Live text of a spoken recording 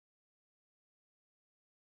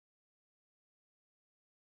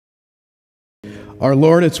Our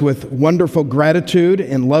Lord, it's with wonderful gratitude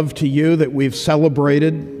and love to you that we've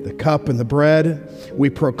celebrated the cup and the bread.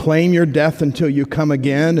 We proclaim your death until you come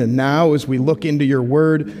again. And now, as we look into your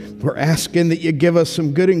word, we're asking that you give us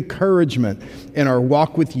some good encouragement in our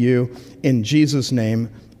walk with you. In Jesus'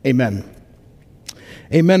 name, amen.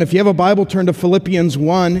 Amen. If you have a Bible, turn to Philippians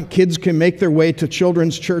 1. Kids can make their way to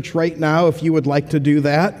Children's Church right now if you would like to do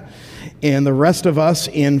that. And the rest of us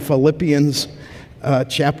in Philippians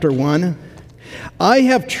chapter 1. I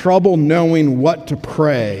have trouble knowing what to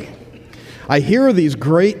pray. I hear these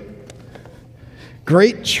great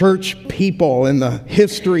church people in the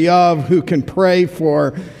history of who can pray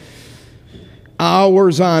for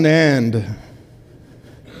hours on end.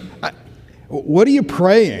 What are you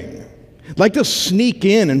praying? I'd like to sneak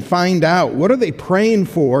in and find out. What are they praying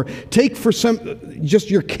for? Take for just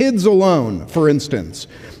your kids alone, for instance,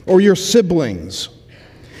 or your siblings,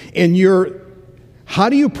 and how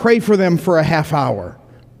do you pray for them for a half hour?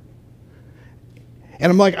 And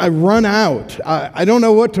I'm like, I run out. I don't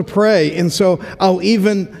know what to pray. And so I'll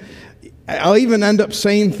even end up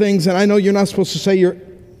saying things, and I know you're not supposed to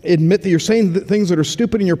admit that you're saying things that are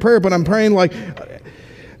stupid in your prayer, but I'm praying like,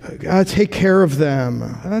 God, take care of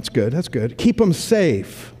them. That's good, that's good. Keep them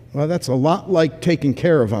safe. Well, that's a lot like taking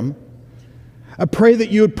care of them. I pray that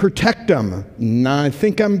you would protect them. Nah, I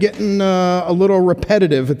think I'm getting a little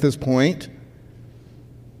repetitive at this point.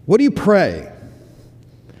 What do you pray?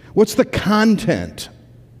 What's the content?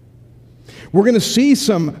 We're going to see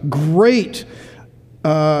some great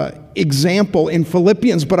example in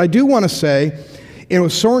Philippians, but I do want to say, it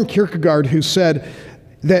was Soren Kierkegaard who said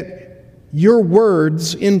that your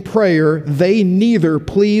words in prayer, they neither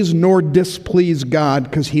please nor displease God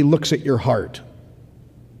because he looks at your heart.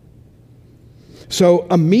 So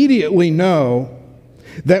immediately know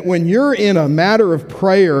that when you're in a matter of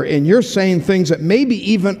prayer and you're saying things that maybe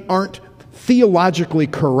even aren't theologically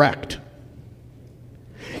correct,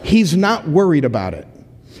 he's not worried about it.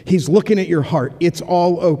 He's looking at your heart. It's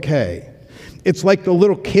all okay. It's like the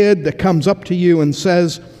little kid that comes up to you and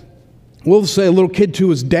says, we'll say a little kid to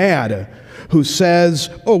his dad who says,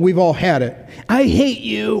 oh, we've all had it, I hate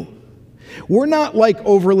you. We're not like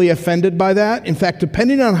overly offended by that. In fact,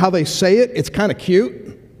 depending on how they say it, it's kind of cute.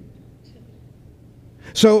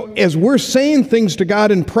 So as we're saying things to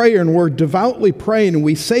God in prayer and we're devoutly praying and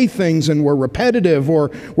we say things and we're repetitive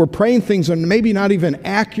or we're praying things and maybe not even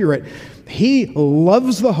accurate, he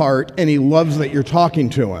loves the heart and he loves that you're talking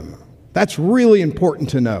to him. That's really important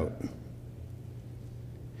to note.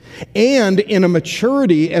 And in a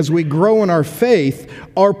maturity, as we grow in our faith,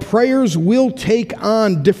 our prayers will take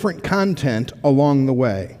on different content along the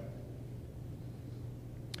way.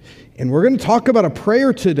 And we're going to talk about a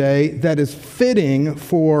prayer today that is fitting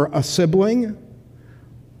for a sibling,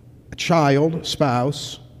 a child,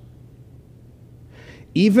 spouse,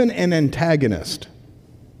 even an antagonist.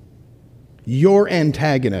 Your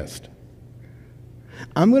antagonist.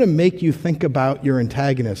 I'm going to make you think about your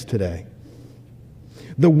antagonist today.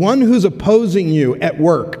 The one who's opposing you at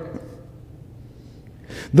work.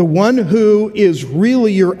 The one who is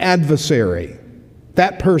really your adversary.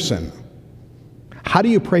 That person. How do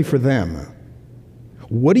you pray for them?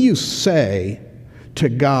 What do you say to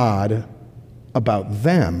God about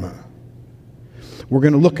them? We're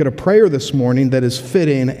going to look at a prayer this morning that is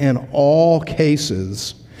fitting in all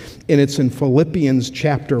cases, and it's in Philippians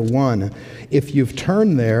chapter 1. If you've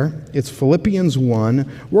turned there, it's Philippians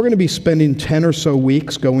 1. We're going to be spending 10 or so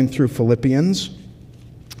weeks going through Philippians,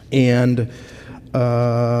 and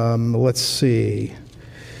let's see.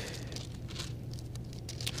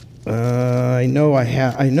 I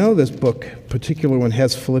know this book, particular one,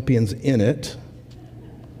 has Philippians in it.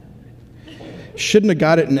 Shouldn't have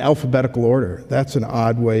got it in alphabetical order. That's an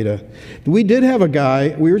odd way to... We did have a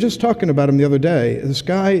guy, we were just talking about him the other day, this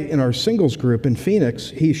guy in our singles group in Phoenix,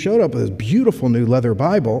 he showed up with this beautiful new leather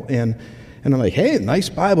Bible, and I'm like, hey, nice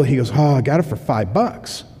Bible. He goes, oh, I got it for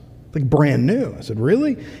 $5. Like brand new. I said,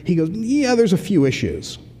 really? He goes, yeah, there's a few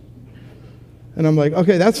issues. And I'm like,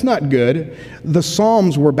 okay, that's not good. The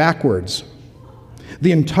Psalms were backwards.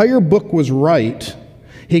 The entire book was right.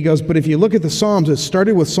 He goes, but if you look at the Psalms, it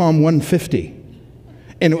started with Psalm 150.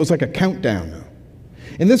 And it was like a countdown.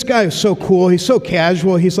 And this guy is so cool. He's so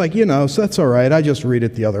casual. He's like, so that's all right. I just read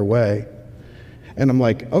it the other way. And I'm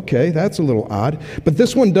like, okay, that's a little odd. But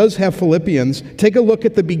this one does have Philippians. Take a look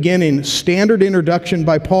at the beginning. Standard introduction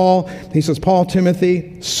by Paul. He says, Paul,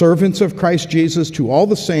 Timothy, servants of Christ Jesus, to all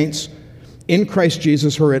the saints in Christ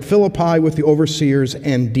Jesus who are at Philippi with the overseers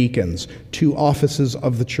and deacons, 2 offices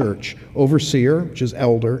of the church. Overseer, which is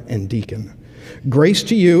elder, and deacon. Grace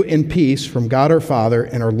to you and peace from God our Father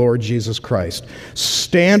and our Lord Jesus Christ.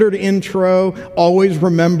 Standard intro. Always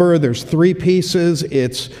remember there's three pieces.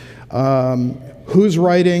 It's who's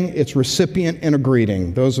writing, it's recipient, and a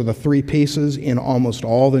greeting. Those are the three pieces in almost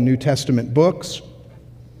all the New Testament books.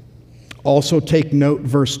 Also take note,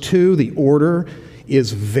 verse 2, the order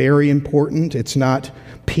is very important. It's not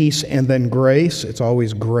peace and then grace. It's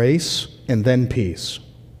always grace and then peace.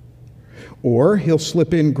 Or he'll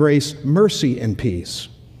slip in grace, mercy, and peace.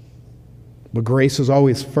 But grace is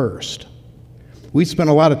always first. We spent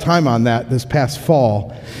a lot of time on that this past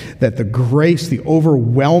fall, that the grace, the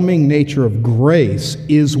overwhelming nature of grace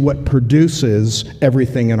is what produces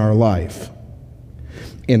everything in our life.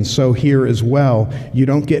 And so here as well, you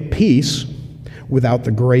don't get peace without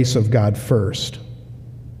the grace of God first.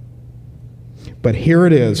 But here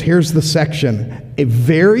it is. Here's the section. A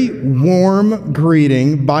very warm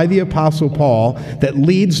greeting by the Apostle Paul that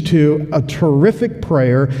leads to a terrific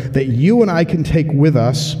prayer that you and I can take with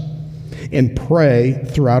us and pray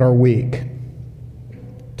throughout our week.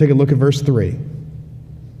 Take a look at verse 3.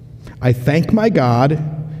 I thank my God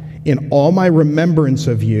in all my remembrance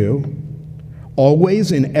of you,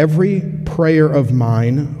 always in every prayer of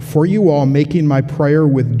mine, for you all, making my prayer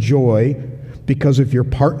with joy, because of your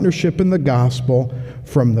partnership in the gospel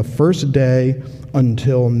from the first day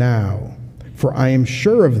until now. For I am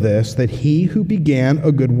sure of this, that he who began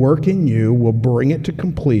a good work in you will bring it to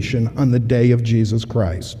completion on the day of Jesus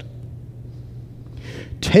Christ.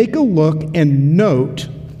 Take a look and note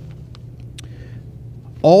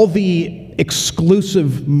all the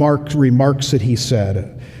exclusive remarks that he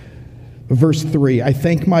said. Verse 3, I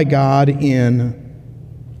thank my God in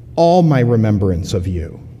all my remembrance of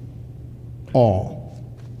you. All.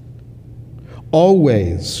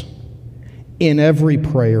 Always, in every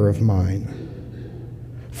prayer of mine,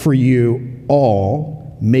 for you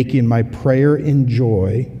all, making my prayer in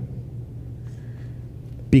joy,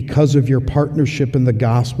 because of your partnership in the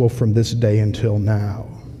gospel from this day until now.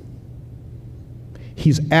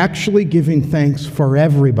 He's actually giving thanks for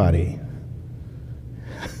everybody.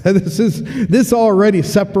 This already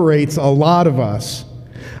separates a lot of us.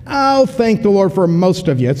 I'll thank the Lord for most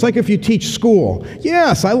of you. It's like if you teach school.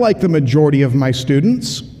 Yes, I like the majority of my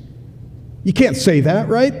students. You can't say that,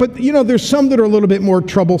 right? But, there's some that are a little bit more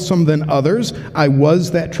troublesome than others. I was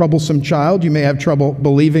that troublesome child. You may have trouble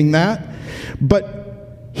believing that.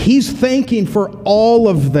 But he's thanking for all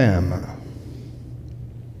of them.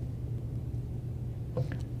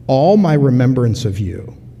 All my remembrance of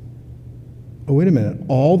you. Oh, wait a minute.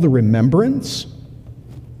 All the remembrance?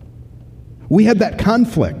 We had that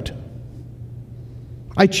conflict.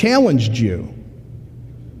 I challenged you.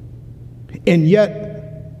 And yet,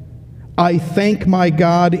 I thank my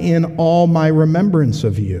God in all my remembrance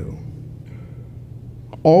of you.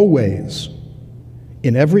 Always,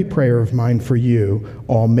 in every prayer of mine for you,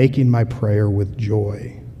 all making my prayer with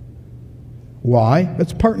joy. Why?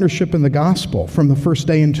 It's partnership in the gospel from the first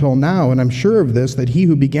day until now, and I'm sure of this, that he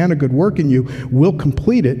who began a good work in you will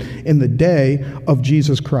complete it in the day of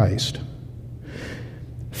Jesus Christ.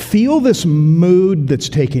 Feel this mood that's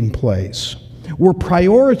taking place. We're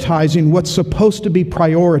prioritizing what's supposed to be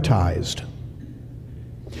prioritized.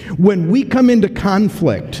 When we come into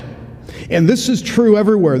conflict, and this is true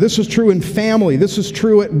everywhere, this is true in family, this is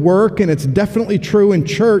true at work, and it's definitely true in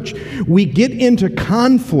church, we get into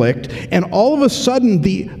conflict, and all of a sudden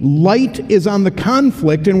the light is on the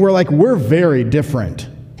conflict, and we're like, we're very different.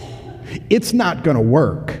 It's not going to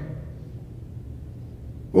work.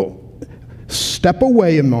 Well, step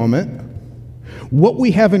away a moment. What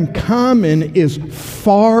we have in common is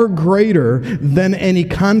far greater than any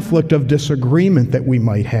conflict of disagreement that we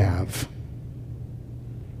might have.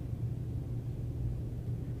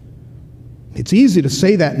 It's easy to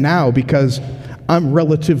say that now because I'm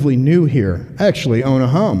relatively new here. I actually own a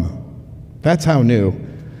home. That's how new.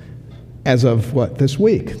 As of this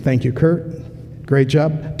week. Thank you, Kurt. Great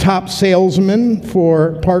job. Top salesman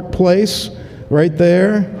for Park Place, right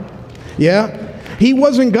there. Yeah. He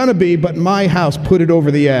wasn't going to be, but my house put it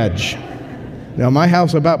over the edge. Now, my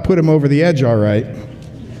house about put him over the edge, all right.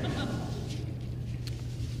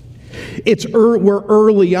 We're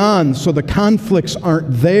early on, so the conflicts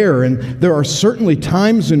aren't there, and there are certainly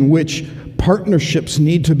times in which partnerships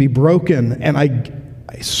need to be broken, and I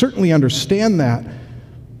certainly understand that.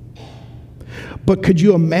 But could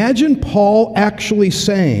you imagine Paul actually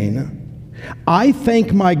saying, I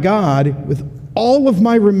thank my God with all of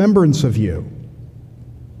my remembrance of you?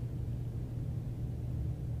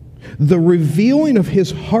 The revealing of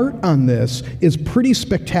his heart on this is pretty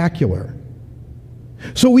spectacular.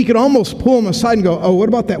 So we could almost pull him aside and go, oh, what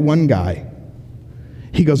about that one guy?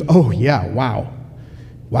 He goes, oh, yeah, wow.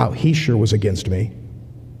 Wow, he sure was against me.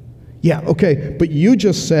 Yeah, okay, but you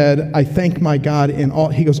just said, I thank my God in all.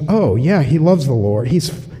 He goes, oh, yeah, he loves the Lord. He's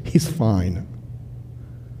fine.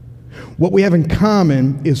 What we have in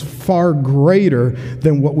common is far greater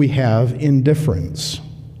than what we have in difference.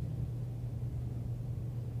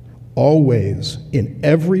 Always, in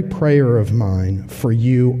every prayer of mine, for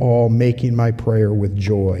you all, making my prayer with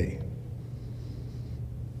joy.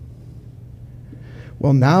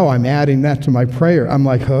 Well, now I'm adding that to my prayer. I'm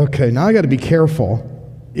like, okay, now I got to be careful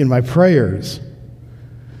in my prayers.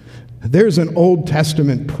 There's an Old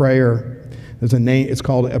Testament prayer. There's a name, it's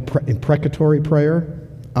called imprecatory prayer.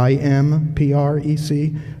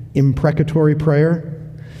 I-M-P-R-E-C, imprecatory prayer.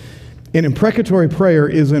 An imprecatory prayer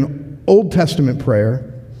is an Old Testament prayer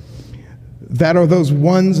that are those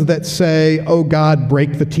ones that say, oh God,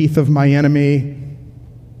 break the teeth of my enemy,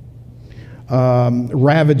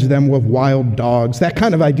 ravage them with wild dogs, that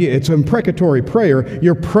kind of idea. It's an imprecatory prayer.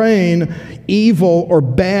 You're praying evil or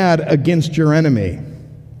bad against your enemy.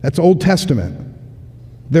 That's Old Testament.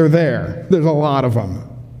 They're there. There's a lot of them.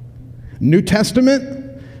 New Testament,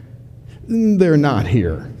 they're not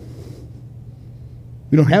here.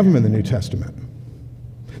 We don't have them in the New Testament.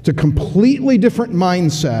 It's a completely different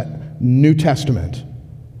mindset, New Testament.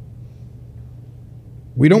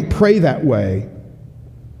 We don't pray that way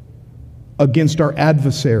against our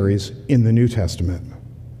adversaries in the New Testament.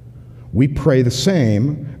 We pray the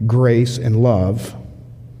same grace and love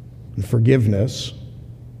and forgiveness.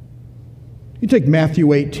 You take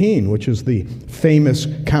Matthew 18, which is the famous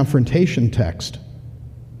confrontation text.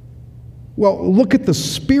 Well, look at the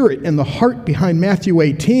spirit and the heart behind Matthew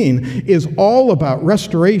 18 is all about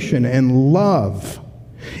restoration and love.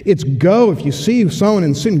 It's go, if you see someone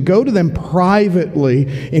in sin, go to them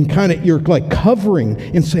privately and kind of, you're like covering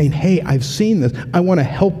and saying, hey, I've seen this. I want to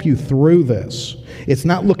help you through this. It's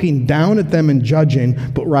not looking down at them and judging,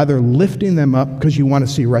 but rather lifting them up because you want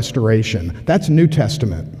to see restoration. That's New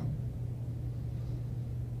Testament.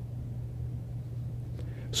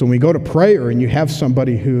 So when we go to prayer and you have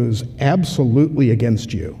somebody who's absolutely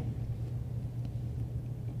against you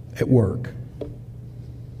at work,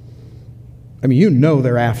 I mean, you know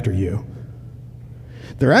they're after you.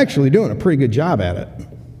 They're actually doing a pretty good job at it.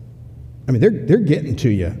 I mean, they're getting to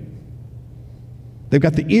you. They've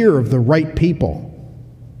got the ear of the right people.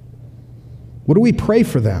 What do we pray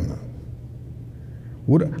for them?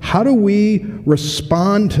 How do we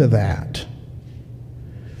respond to that?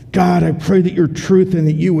 God, I pray that your truth and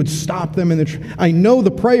that you would stop them in the truth. I know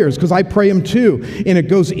the prayers because I pray them too. And it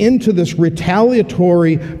goes into this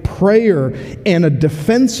retaliatory prayer and a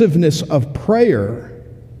defensiveness of prayer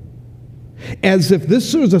as if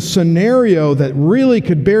this was a scenario that really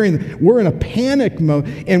could bury. We're in a panic mode.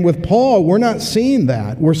 And with Paul, we're not seeing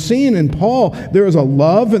that. We're seeing in Paul, there is a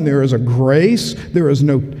love and there is a grace. There's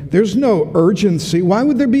no urgency. Why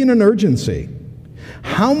would there be an urgency?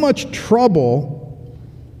 How much trouble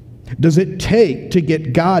does it take to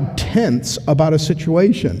get God tense about a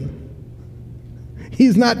situation?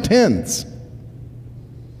 He's not tense.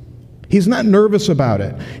 He's not nervous about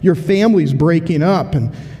it. Your family's breaking up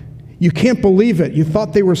and you can't believe it. You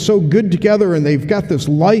thought they were so good together and they've got this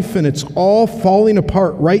life and it's all falling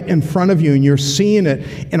apart right in front of you and you're seeing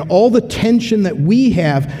it. And all the tension that we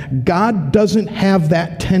have, God doesn't have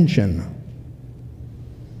that tension.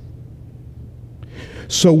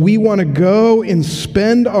 So we want to go and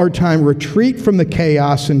spend our time, retreat from the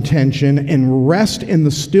chaos and tension, and rest in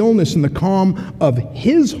the stillness and the calm of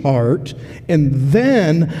His heart. And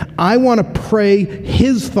then I want to pray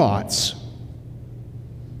His thoughts.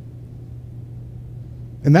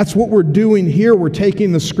 And that's what we're doing here. We're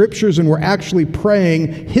taking the scriptures and we're actually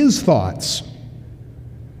praying His thoughts.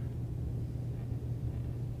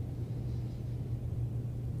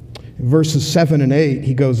 Verses 7 and 8,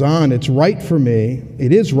 he goes on, it is right for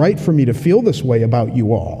me to feel this way about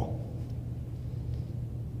you all.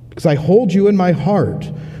 Because I hold you in my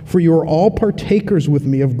heart, for you are all partakers with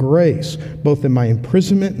me of grace, both in my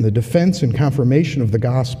imprisonment and the defense and confirmation of the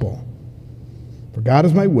gospel. For God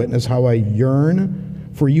is my witness how I yearn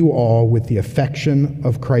for you all with the affection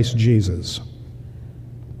of Christ Jesus.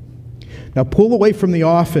 Now pull away from the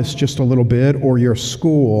office just a little bit, or your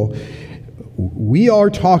school. We are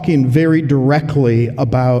talking very directly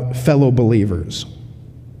about fellow believers.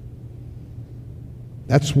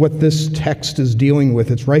 That's what this text is dealing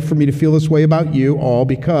with. It's right for me to feel this way about you all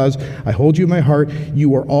because I hold you in my heart.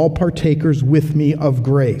 You are all partakers with me of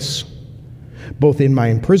grace, both in my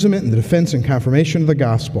imprisonment and the defense and confirmation of the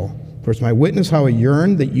gospel. For it's my witness how I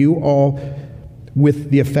yearn that you all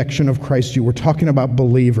with the affection of Christ. You were talking about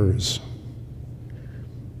believers.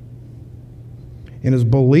 And as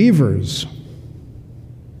believers,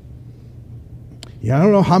 I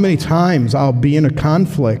don't know how many times I'll be in a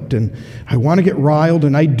conflict and I want to get riled,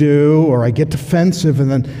 and I do, or I get defensive,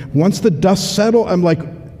 and then once the dust settles, I'm like,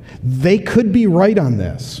 they could be right on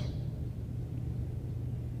this.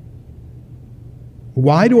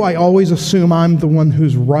 Why do I always assume I'm the one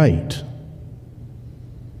who's right?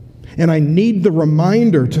 And I need the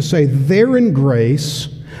reminder to say, they're in grace.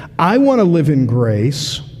 I want to live in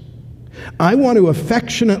grace. I want to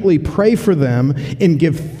affectionately pray for them and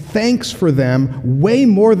give thanks for them way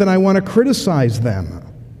more than I want to criticize them,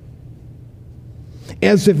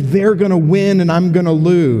 as if they're going to win and I'm going to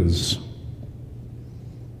lose.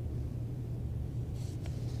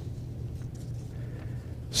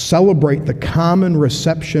 Celebrate the common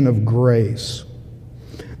reception of grace.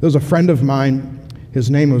 There was a friend of mine, his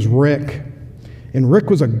name was Rick, and Rick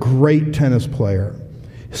was a great tennis player.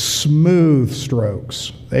 Smooth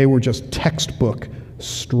strokes. They were just textbook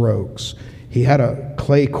strokes. He had a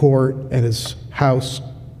clay court at his house,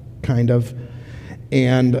 kind of,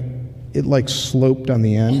 and it like sloped on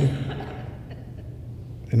the end.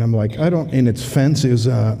 And I'm like, and its fence is,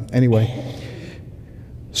 anyway.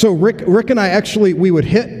 So Rick and I actually, we would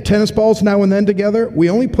hit tennis balls now and then together. We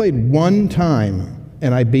only played one time,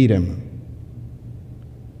 and I beat him.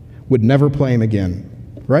 Would never play him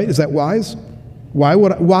again. Right? Is that wise? Why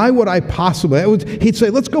would I possibly? He'd say,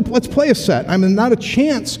 let's play a set. I mean, not a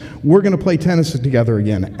chance we're going to play tennis together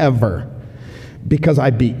again, ever, because I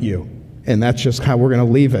beat you. And that's just how we're going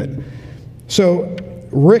to leave it. So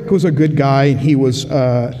Rick was a good guy.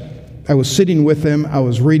 I was sitting with him. I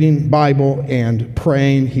was reading Bible and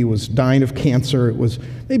praying. He was dying of cancer. It was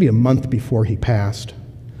maybe a month before he passed.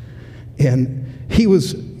 And he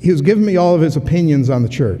was giving me all of his opinions on the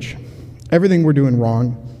church, everything we're doing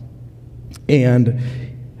wrong. And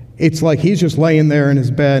it's like he's just laying there in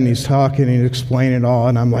his bed and he's talking and he's explaining it all.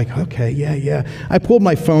 And I'm like, okay, yeah. I pulled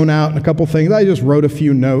my phone out and a couple things. I just wrote a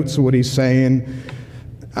few notes of what he's saying.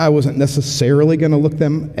 I wasn't necessarily going to look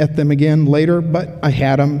at them again later, but I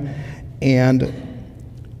had them. And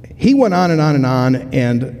he went on and on and on.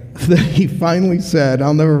 And then he finally said,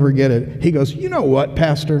 I'll never forget it. He goes, you know what,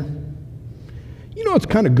 Pastor? You know what's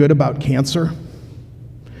kind of good about cancer?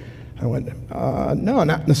 I went, no,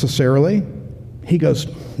 not necessarily. He goes,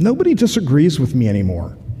 nobody disagrees with me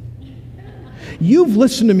anymore. You've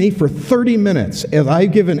listened to me for 30 minutes as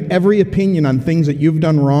I've given every opinion on things that you've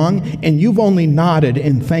done wrong, and you've only nodded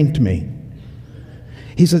and thanked me.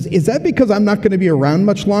 He says, is that because I'm not going to be around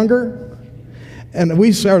much longer? And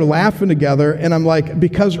we started laughing together, and I'm like,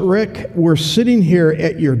 because Rick, we're sitting here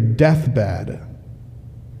at your deathbed.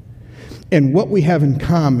 And what we have in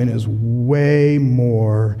common is way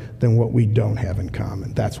more than what we don't have in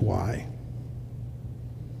common. That's why.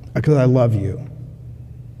 Because I love you.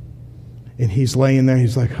 And he's laying there,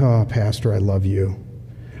 he's like, oh, Pastor, I love you.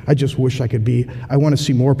 I just wish I want to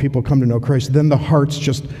see more people come to know Christ. Then the heart's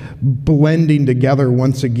just blending together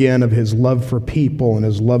once again of his love for people and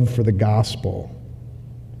his love for the gospel.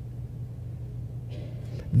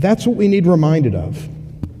 That's what we need reminded of.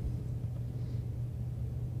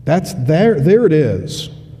 That's there it is.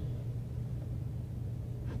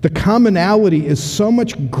 The commonality is so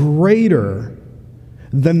much greater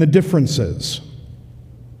than the differences.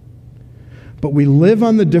 But we live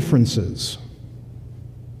on the differences.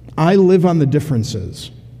 I live on the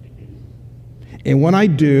differences. And when I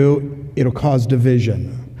do, it'll cause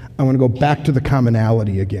division. I want to go back to the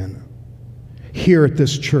commonality again. Here at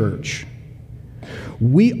this church,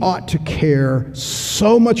 we ought to care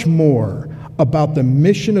so much more about the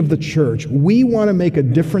mission of the church. We want to make a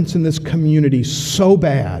difference in this community so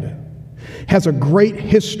bad. Has a great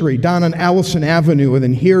history down on Allison Avenue and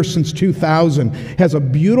then here since 2000. Has a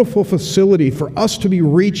beautiful facility for us to be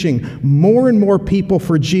reaching more and more people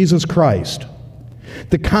for Jesus Christ.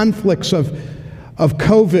 The conflicts of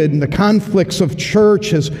COVID and the conflicts of church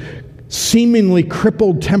has seemingly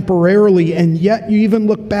crippled temporarily, and yet you even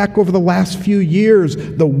look back over the last few years,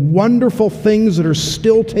 the wonderful things that are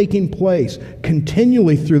still taking place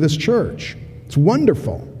continually through this church. It's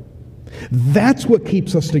wonderful. That's what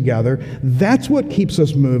keeps us together. That's what keeps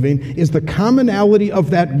us moving, is the commonality of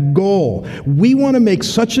that goal. We want to make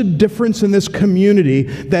such a difference in this community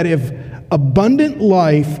that if abundant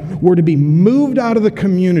life were to be moved out of the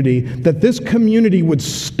community, that this community would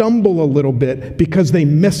stumble a little bit because they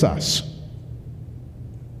miss us.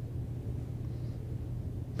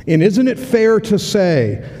 And isn't it fair to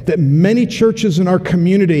say that many churches in our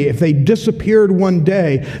community, if they disappeared one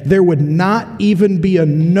day, there would not even be a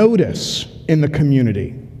notice in the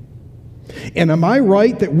community? And am I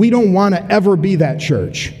right that we don't want to ever be that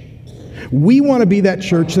church? We want to be that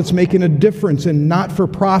church that's making a difference in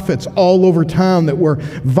not-for-profits all over town, that we're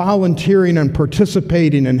volunteering and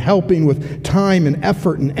participating and helping with time and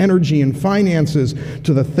effort and energy and finances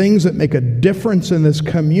to the things that make a difference in this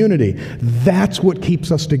community. That's what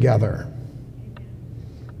keeps us together.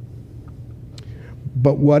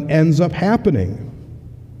 But what ends up happening,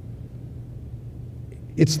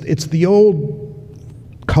 it's the old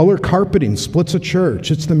color carpeting splits a church.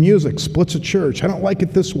 It's the music splits a church. I don't like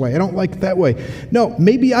it this way. I don't like it that way. No,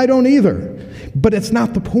 maybe I don't either. But it's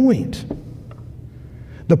not the point.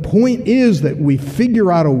 The point is that we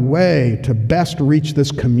figure out a way to best reach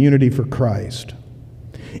this community for Christ.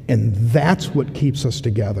 And that's what keeps us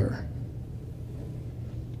together.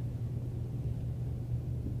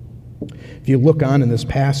 If you look on in this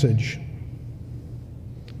passage,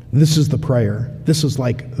 this is the prayer. This is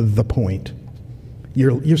like the point.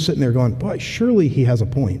 You're sitting there going, boy, surely he has a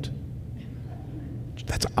point.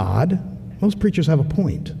 That's odd. Most preachers have a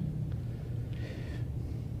point.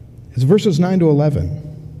 It's verses 9 to 11.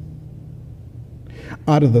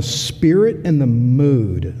 Out of the spirit and the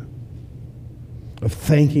mood of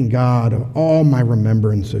thanking God of all my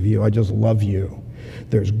remembrance of you, I just love you.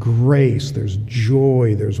 There's grace, there's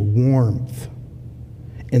joy, there's warmth.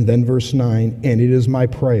 And then verse 9, and it is my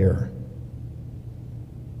prayer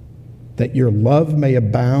that your love may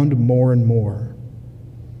abound more and more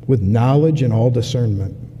with knowledge and all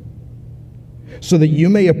discernment, so that you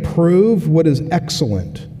may approve what is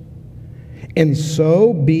excellent, and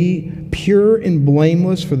so be pure and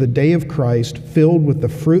blameless for the day of Christ, filled with the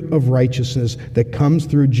fruit of righteousness that comes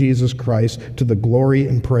through Jesus Christ, to the glory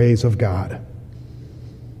and praise of God.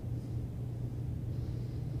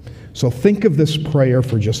 So think of this prayer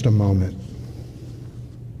for just a moment.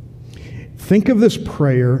 Think of this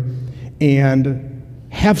prayer and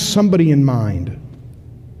have somebody in mind.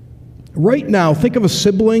 Right now, think of a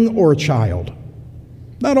sibling or a child.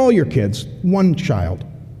 Not all your kids, one child.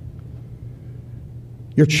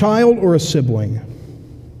 Your child or a sibling.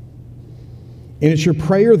 And it's your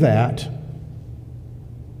prayer that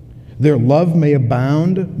their love may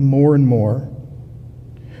abound more and more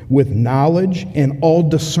with knowledge and all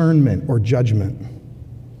discernment or judgment,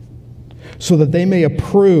 so that they may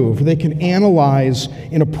approve, they can analyze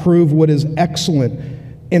and approve what is excellent,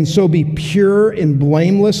 and so be pure and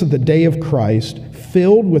blameless at the day of Christ,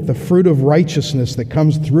 filled with the fruit of righteousness that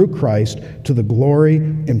comes through Christ, to the glory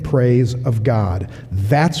and praise of God.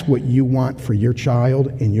 That's what you want for your child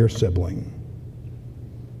and your sibling.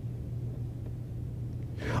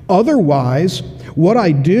 Otherwise, what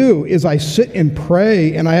I do is I sit and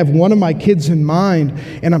pray, and I have one of my kids in mind,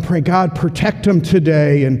 and I'm praying, God, protect them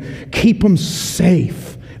today and keep them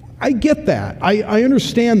safe. I get that. I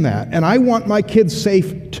understand that. And I want my kids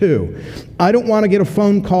safe too. I don't want to get a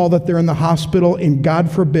phone call that they're in the hospital, and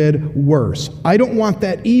God forbid, worse. I don't want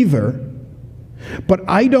that either. But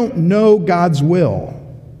I don't know God's will.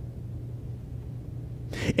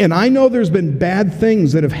 And I know there's been bad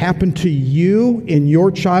things that have happened to you in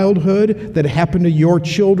your childhood, that happened to your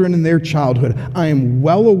children in their childhood. I am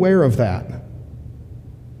well aware of that.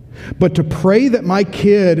 But to pray that my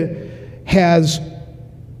kid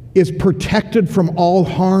is protected from all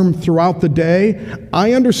harm throughout the day,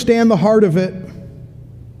 I understand the heart of it.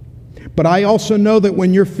 But I also know that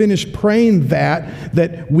when you're finished praying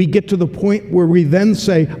that we get to the point where we then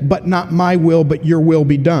say, but not my will, but your will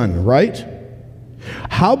be done, right?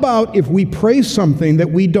 How about if we pray something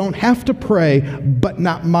that we don't have to pray, but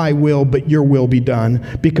not my will, but your will be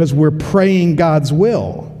done, because we're praying God's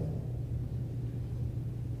will?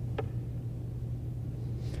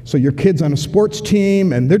 So your kid's on a sports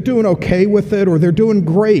team, and they're doing okay with it, or they're doing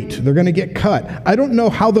great. They're going to get cut. I don't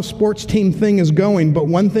know how the sports team thing is going, but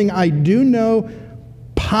one thing I do know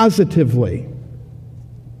positively,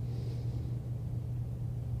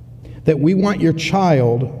 that we want your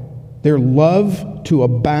child, their love to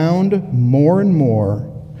abound more and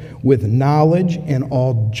more with knowledge and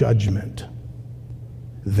all judgment.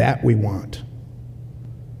 That we want.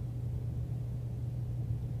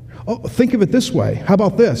 Oh, think of it this way. How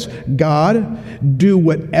about this? God, do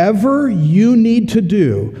whatever you need to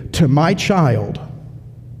do to my child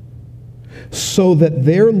so that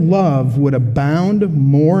their love would abound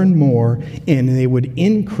more and more, and they would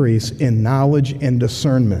increase in knowledge and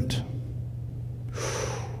discernment.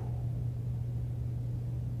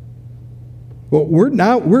 Well,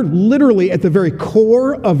 we're literally at the very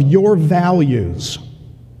core of your values.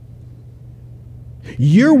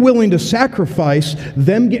 You're willing to sacrifice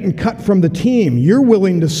them getting cut from the team. You're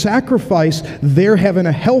willing to sacrifice their having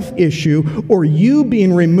a health issue or you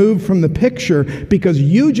being removed from the picture because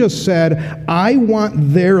you just said, I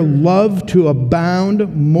want their love to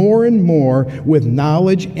abound more and more with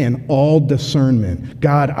knowledge and all discernment.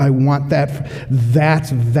 God, I want that. That's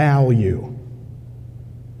value.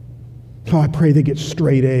 Oh, I pray they get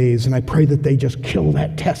straight A's, and I pray that they just kill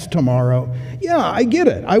that test tomorrow. Yeah, I get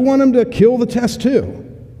it. I want them to kill the test too.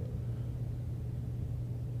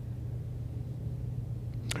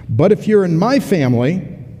 But if you're in my family,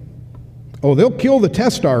 oh, they'll kill the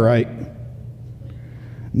test all right.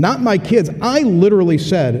 Not my kids. I literally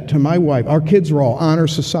said to my wife, our kids were all honor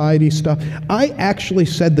society stuff. I actually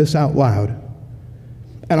said this out loud.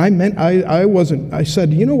 And I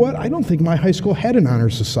said, you know what? I don't think my high school had an honor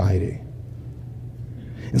society.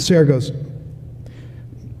 And Sarah goes,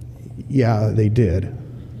 yeah, they did.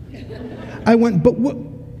 I went, but what?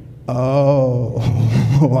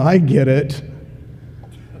 Oh, I get it.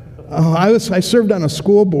 I served on a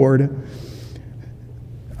school board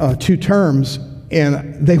 2 terms,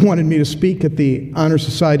 and they wanted me to speak at the Honor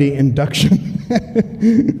Society induction.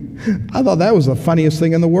 I thought that was the funniest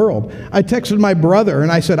thing in the world. I texted my brother,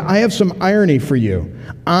 and I said, I have some irony for you.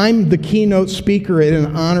 I'm the keynote speaker at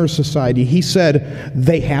an honor society. He said,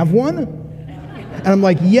 they have one? And I'm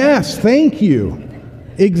like, yes, thank you.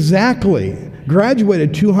 Exactly.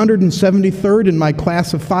 Graduated 273rd in my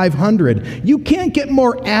class of 500. You can't get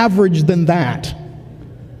more average than that.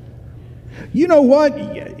 You know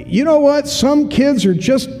what? Some kids are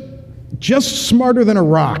just smarter than a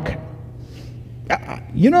rock.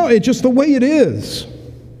 It's just the way it is.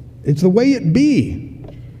 It's the way it be.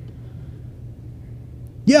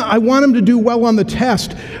 Yeah, I want them to do well on the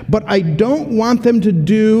test, but I don't want them to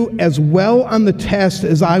do as well on the test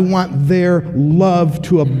as I want their love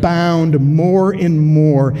to abound more and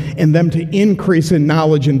more and them to increase in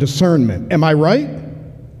knowledge and discernment. Am I right?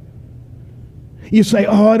 You say,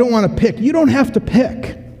 oh, I don't want to pick. You don't have to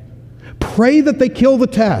pick. Pray that they kill the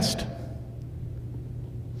test.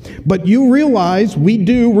 But we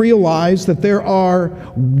do realize that there are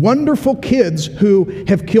wonderful kids who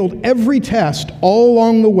have killed every test all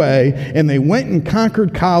along the way, and they went and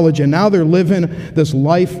conquered college, and now they're living this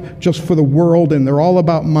life just for the world, and they're all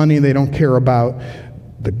about money. They don't care about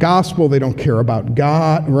the gospel. They don't care about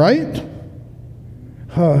God, right?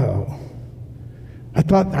 Oh. I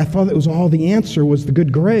thought it was all the answer was the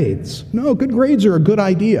good grades. No, good grades are a good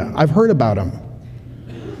idea. I've heard about them.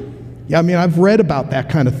 Yeah, I've read about that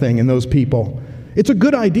kind of thing in those people. It's a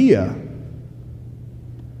good idea.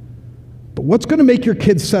 But what's going to make your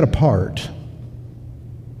kids set apart?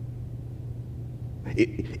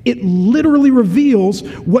 It literally reveals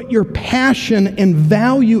what your passion and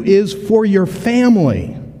value is for your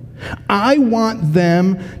family. I want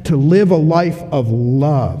them to live a life of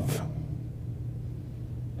love.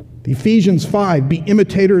 Ephesians 5, be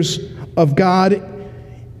imitators of God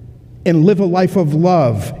and live a life of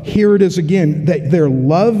love. Here it is again, that their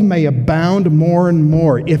love may abound more and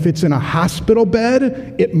more. If it's in a hospital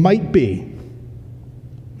bed, it might be.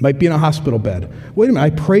 Might be in a hospital bed. Wait a minute, I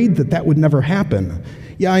prayed that would never happen.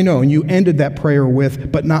 Yeah, I know, and you ended that prayer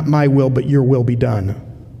with, but not my will, but your will be done.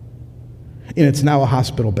 And it's now a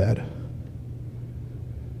hospital bed.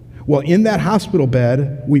 Well, in that hospital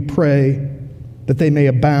bed, we pray that they may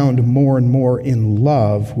abound more and more in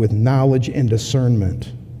love with knowledge and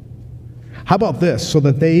discernment. How about this? So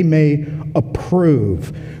that they may approve,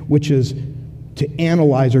 which is to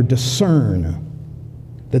analyze or discern,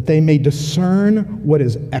 that they may discern what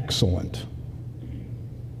is excellent.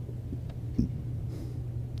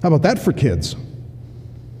 How about that for kids?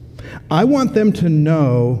 I want them to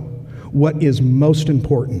know what is most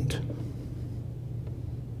important.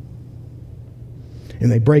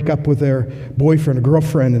 And they break up with their boyfriend or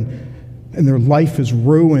girlfriend and their life is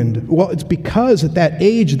ruined. Well, it's because at that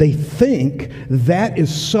age they think that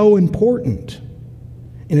is so important.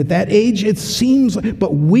 And at that age it seems like,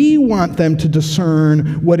 but we want them to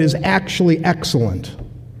discern what is actually excellent.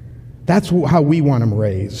 That's how we want them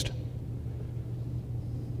raised.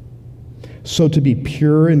 So to be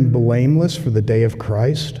pure and blameless for the day of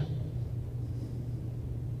Christ.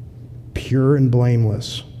 Pure and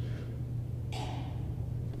blameless.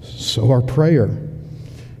 So our prayer,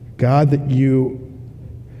 God, that you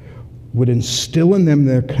would instill in them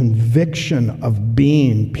their conviction of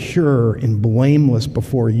being pure and blameless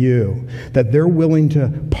before you, that they're willing to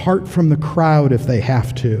part from the crowd if they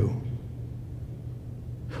have to.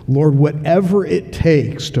 Lord, whatever it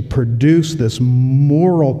takes to produce this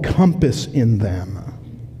moral compass in them,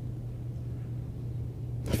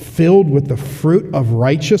 filled with the fruit of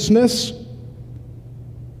righteousness,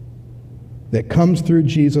 that comes through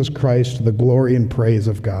Jesus Christ to the glory and praise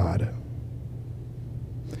of God.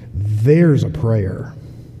 There's a prayer.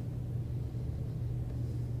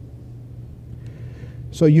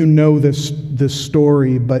 So you know this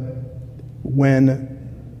story, but when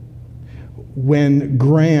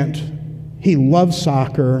Grant, he loves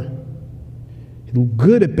soccer,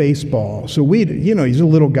 good at baseball. So he's a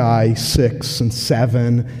little guy, 6 and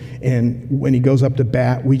 7, and when he goes up to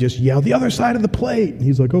bat, we just yell, the other side of the plate. And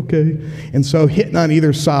he's like, okay. And so hitting on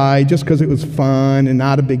either side just because it was fun and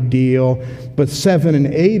not a big deal. But 7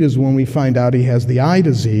 and 8 is when we find out he has the eye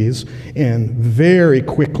disease, and very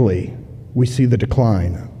quickly we see the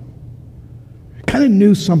decline. Kind of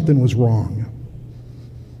knew something was wrong.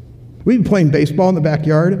 We'd be playing baseball in the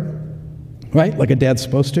backyard, right? Like a dad's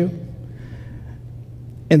supposed to.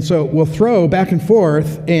 And so we'll throw back and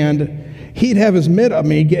forth, and he'd have his mitt up,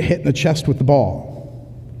 and he'd get hit in the chest with the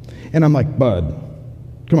ball. And I'm like, bud,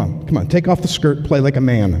 come on, take off the skirt, play like a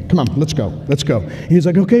man. Come on, let's go. And he's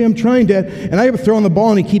like, okay, I'm trying, Dad. And I have throwing the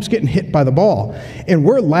ball, and he keeps getting hit by the ball. And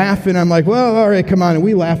we're laughing. I'm like, well, all right, come on. And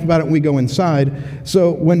we laugh about it, and we go inside.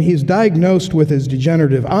 So when he's diagnosed with his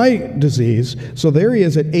degenerative eye disease, so there he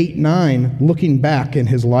is at 8, 9, looking back in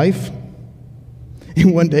his life.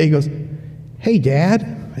 And one day he goes, hey,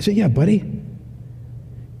 Dad. I said, yeah, buddy.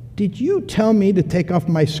 Did you tell me to take off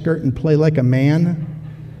my skirt and play like a man?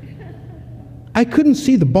 I couldn't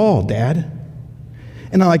see the ball, Dad.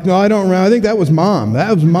 And I'm like, no, I don't remember. I think that was Mom.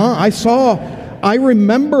 I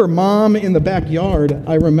remember Mom in the backyard.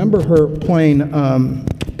 I remember her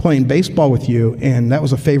playing baseball with you, and that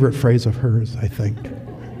was a favorite phrase of hers, I think.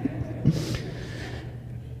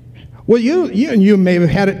 Well, you may have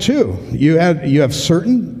had it too. You have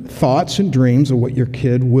certain thoughts and dreams of what your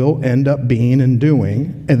kid will end up being and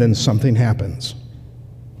doing, and then something happens,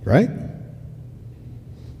 right?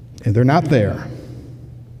 And they're not there.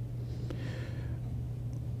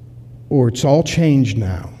 Or it's all changed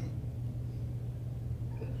now.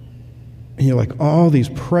 And you're like, all these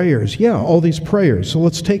prayers. Yeah, all these prayers. So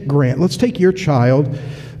let's take Grant. Let's take your child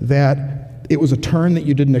that it was a turn that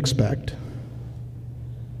you didn't expect.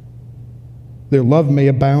 Their love may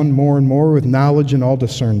abound more and more with knowledge and all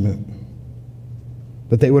discernment,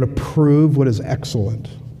 that they would approve what is excellent,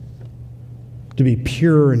 to be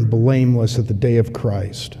pure and blameless at the day of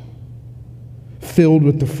Christ, filled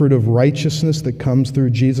with the fruit of righteousness that comes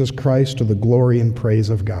through Jesus Christ to the glory and praise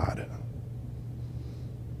of God.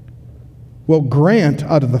 Well, Grant,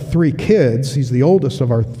 out of the 3 kids, he's the oldest of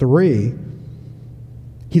our 3,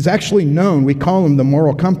 he's actually known, we call him the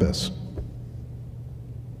moral compass.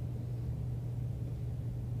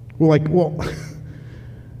 We're like, well,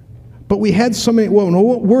 but we had so many, well, no,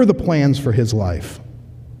 what were the plans for his life?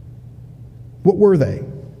 What were they?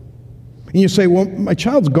 And you say, well, my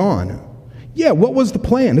child's gone. Yeah, what was the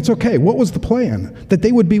plan? It's okay. What was the plan? That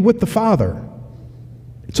they would be with the Father.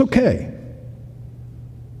 It's okay.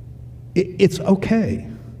 It's okay.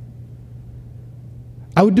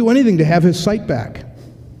 I would do anything to have his sight back.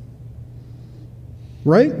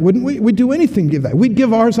 Right? Wouldn't we? We'd do anything to give that. We'd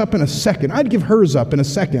give ours up in a second. I'd give hers up in a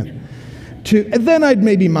second. And then I'd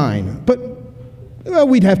maybe mine. But well,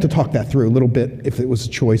 we'd have to talk that through a little bit if it was a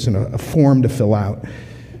choice and a form to fill out.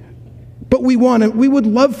 But we would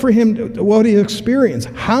love for him to, what he experienced.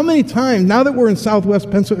 How many times, now that we're in Southwest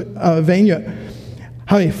Pennsylvania,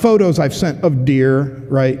 how many photos I've sent of deer,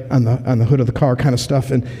 right, on the hood of the car kind of stuff,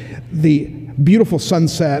 and the beautiful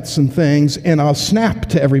sunsets and things, and I'll snap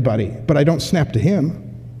to everybody, but I don't snap to him.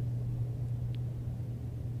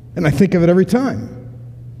 And I think of it every time,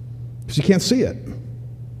 because you can't see it.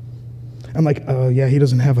 I'm like, oh yeah, he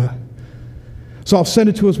doesn't have a... So I'll send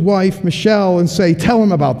it to his wife, Michelle, and say, tell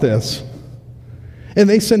him about this. And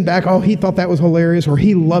they send back, oh, he thought that was hilarious, or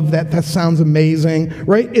he loved that, that sounds amazing,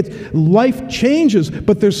 right? Life changes,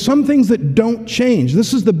 but there's some things that don't change.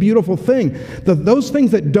 This is the beautiful thing. Those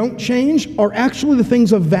things that don't change are actually the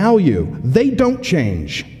things of value. They don't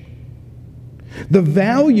change. The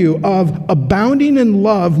value of abounding in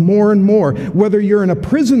love more and more, whether you're in a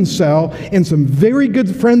prison cell and some very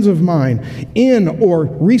good friends of mine in or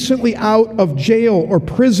recently out of jail or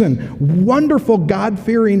prison, wonderful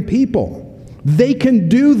God-fearing people. They can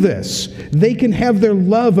do this. They can have their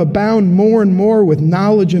love abound more and more with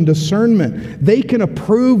knowledge and discernment. They can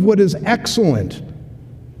approve what is excellent.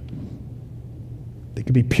 They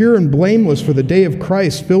can be pure and blameless for the day of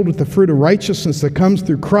Christ, filled with the fruit of righteousness that comes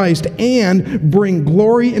through Christ, and bring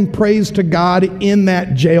glory and praise to God in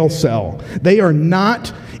that jail cell. They are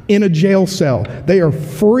not in a jail cell. They are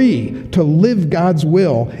free to live God's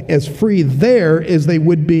will, as free there as they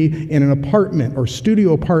would be in an apartment or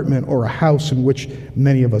studio apartment or a house in which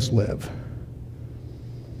many of us live.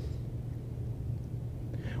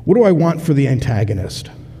 What do I want for the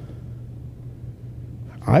antagonist?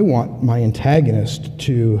 I want my antagonist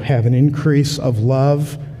to have an increase of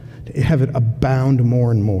love, to have it abound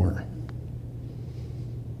more and more.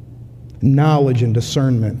 Knowledge and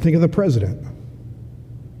discernment. Think of the president.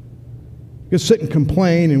 We can sit and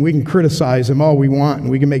complain and we can criticize him all we want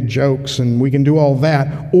and we can make jokes and we can do all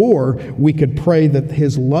that. Or we could pray that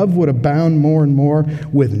his love would abound more and more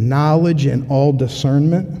with knowledge and all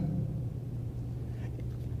discernment.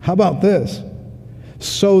 How about this?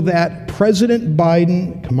 So that President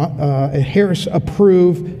Biden, Harris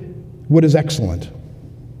approve what is excellent.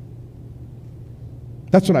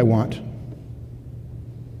 That's what I want.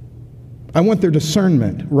 I want their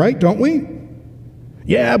discernment, right? Don't we?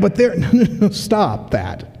 Yeah, but they're... No, stop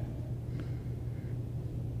that.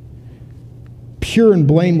 Pure and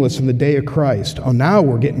blameless in the day of Christ. Oh, now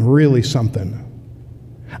we're getting really something.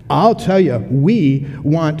 I'll tell you, we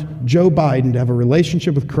want Joe Biden to have a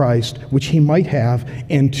relationship with Christ, which he might have,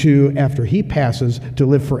 and to, after he passes, to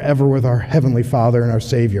live forever with our Heavenly Father and our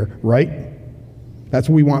Savior, right? That's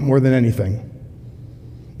what we want more than anything.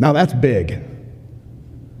 Now that's big.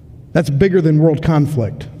 That's bigger than world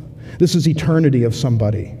conflict. This is eternity of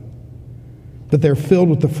somebody. That they're filled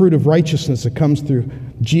with the fruit of righteousness that comes through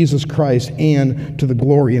Jesus Christ and to the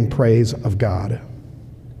glory and praise of God.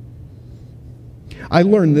 I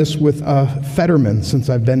learned this with Fetterman since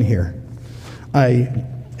I've been here. I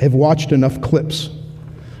have watched enough clips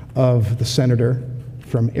of the senator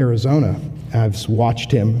from Arizona. I've watched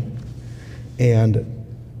him, and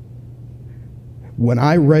when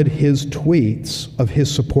I read his tweets of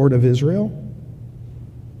his support of Israel,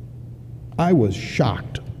 I was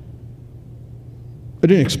shocked. I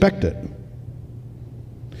didn't expect it.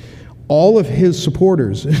 All of his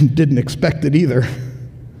supporters didn't expect it either,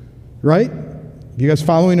 right? You guys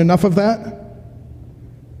following enough of that?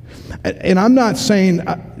 And I'm not saying,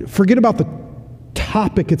 forget about the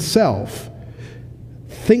topic itself.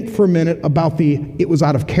 Think for a minute about it was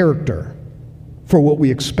out of character for what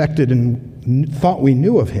we expected and thought we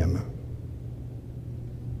knew of him.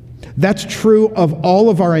 That's true of all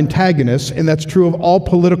of our antagonists, and that's true of all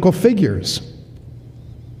political figures.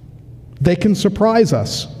 They can surprise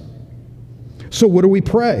us. So what do we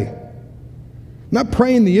pray? Not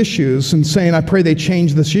praying the issues and saying, I pray they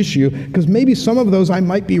change this issue, because maybe some of those I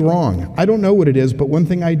might be wrong. I don't know what it is, but one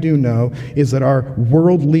thing I do know is that our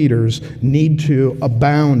world leaders need to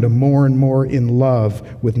abound more and more in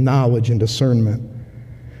love with knowledge and discernment.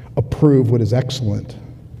 Approve what is excellent,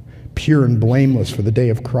 pure and blameless for the day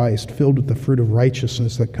of Christ, filled with the fruit of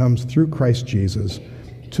righteousness that comes through Christ Jesus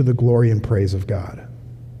to the glory and praise of God.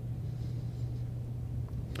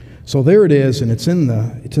 So there it is, and it's in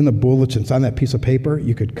the bulletin. It's on that piece of paper.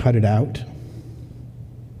 You could cut it out.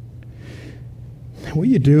 What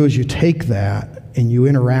you do is you take that and you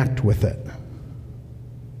interact with it.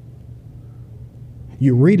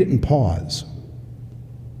 You read it and pause.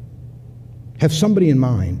 Have somebody in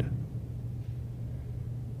mind.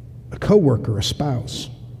 A coworker, a spouse.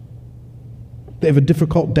 They have a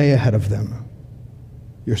difficult day ahead of them.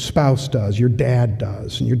 Your spouse does, your dad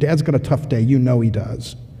does, and your dad's got a tough day. You know he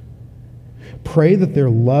does. Pray that their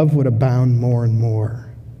love would abound more and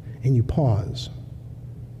more. And you pause.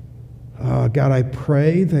 God, I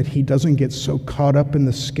pray that he doesn't get so caught up in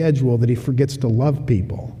the schedule that he forgets to love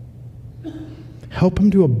people. Help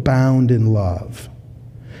him to abound in love.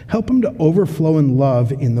 Help him to overflow in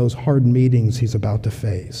love in those hard meetings he's about to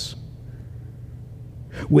face.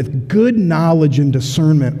 With good knowledge and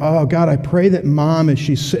discernment, oh God, I pray that mom, as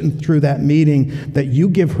she's sitting through that meeting, that you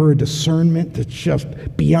give her a discernment that's just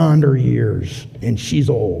beyond her years, and she's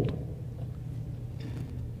old.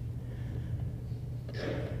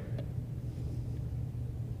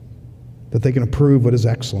 That they can approve what is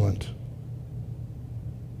excellent,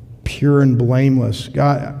 pure and blameless.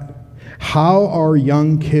 God, how our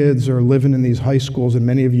young kids are living in these high schools, and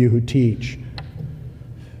many of you who teach.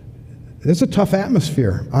 It's a tough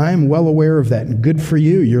atmosphere. I am well aware of that, and good for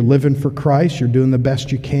you. You're living for Christ. You're doing the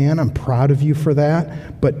best you can. I'm proud of you for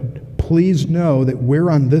that. But please know that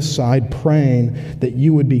we're on this side praying that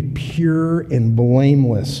you would be pure and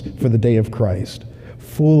blameless for the day of Christ,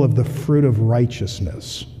 full of the fruit of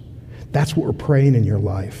righteousness. That's what we're praying in your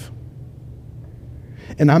life.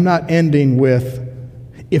 And I'm not ending with,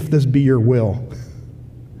 if this be your will.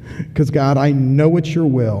 Because God, I know it's your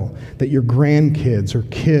will that your grandkids or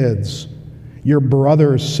kids, your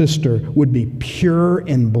brother or sister would be pure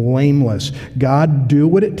and blameless. God, do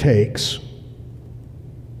what it takes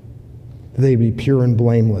that they be pure and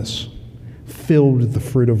blameless, filled with the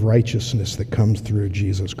fruit of righteousness that comes through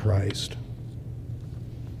Jesus Christ.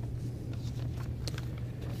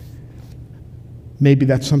 Maybe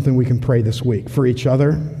that's something we can pray this week for each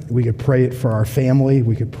other. We could pray it for our family.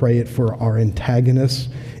 We could pray it for our antagonists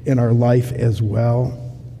in our life as well.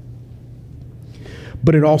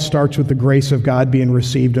 But it all starts with the grace of God being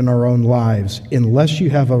received in our own lives. Unless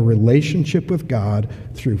you have a relationship with God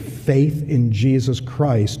through faith in Jesus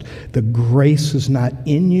Christ, the grace is not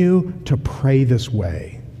in you to pray this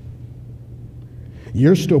way.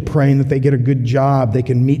 You're still praying that they get a good job, they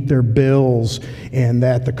can meet their bills, and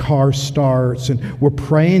that the car starts. And we're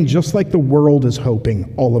praying just like the world is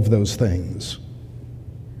hoping all of those things.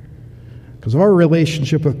 Because of our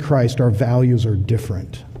relationship with Christ, our values are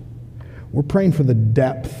different. We're praying for the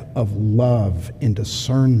depth of love and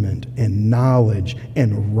discernment and knowledge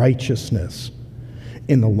and righteousness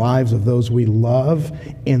in the lives of those we love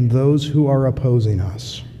and those who are opposing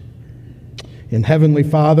us. And Heavenly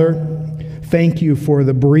Father, thank you for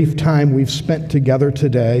the brief time we've spent together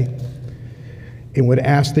today, and would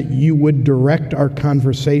ask that you would direct our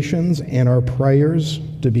conversations and our prayers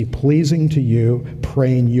to be pleasing to you,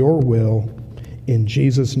 praying your will. In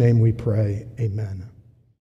Jesus' name we pray. Amen.